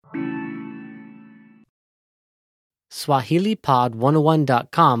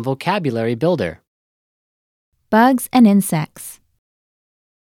SwahiliPod101.com Vocabulary Builder. Bugs and insects.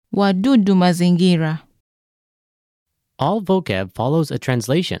 Wadudu mazingira. All vocab follows a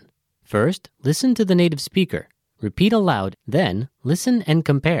translation. First, listen to the native speaker. Repeat aloud, then listen and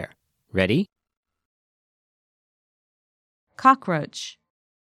compare. Ready? Cockroach.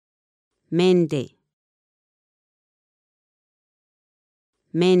 Mende.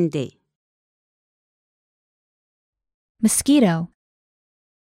 Mende. Mosquito.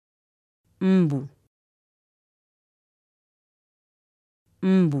 Mbu.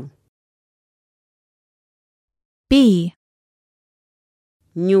 Mbu. Bee.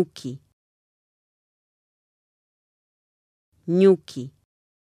 Nyuki. Nyuki.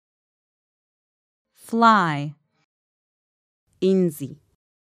 Fly. Inzi.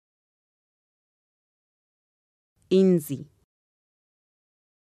 Inzi.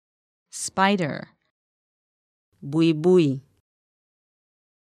 Spider. Buibui.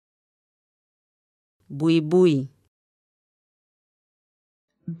 Buibui.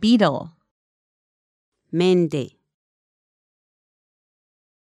 Beetle. Mende.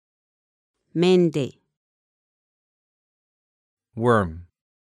 Mende. Worm.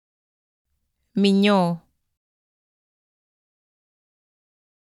 Mignot.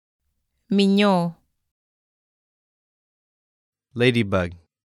 Mignot. Ladybug.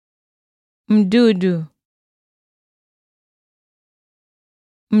 Mdudu.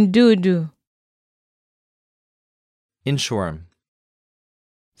 Mdudu. Inchworm.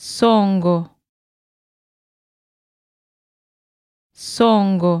 Songo.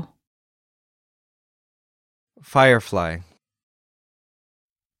 Songo. Firefly.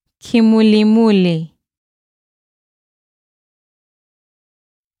 Kimulimuli.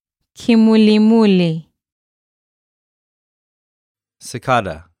 Kimulimuli.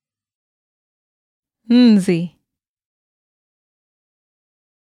 Cicada. Nzi.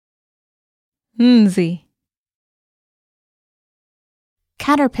 Nzi.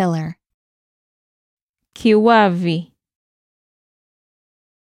 Caterpillar. Kiwavi.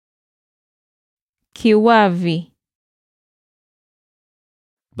 Kiwavi.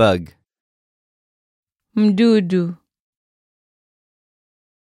 Bug. Mdudu.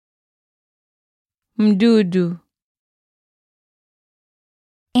 Mdudu.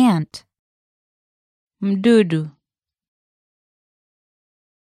 Ant. Mdudu.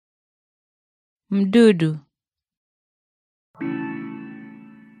 Mdudu.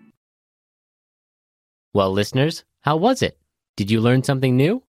 Well, listeners, how was it? Did you learn something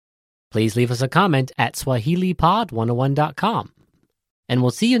new? Please leave us a comment at SwahiliPod101.com. And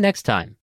we'll see you next time.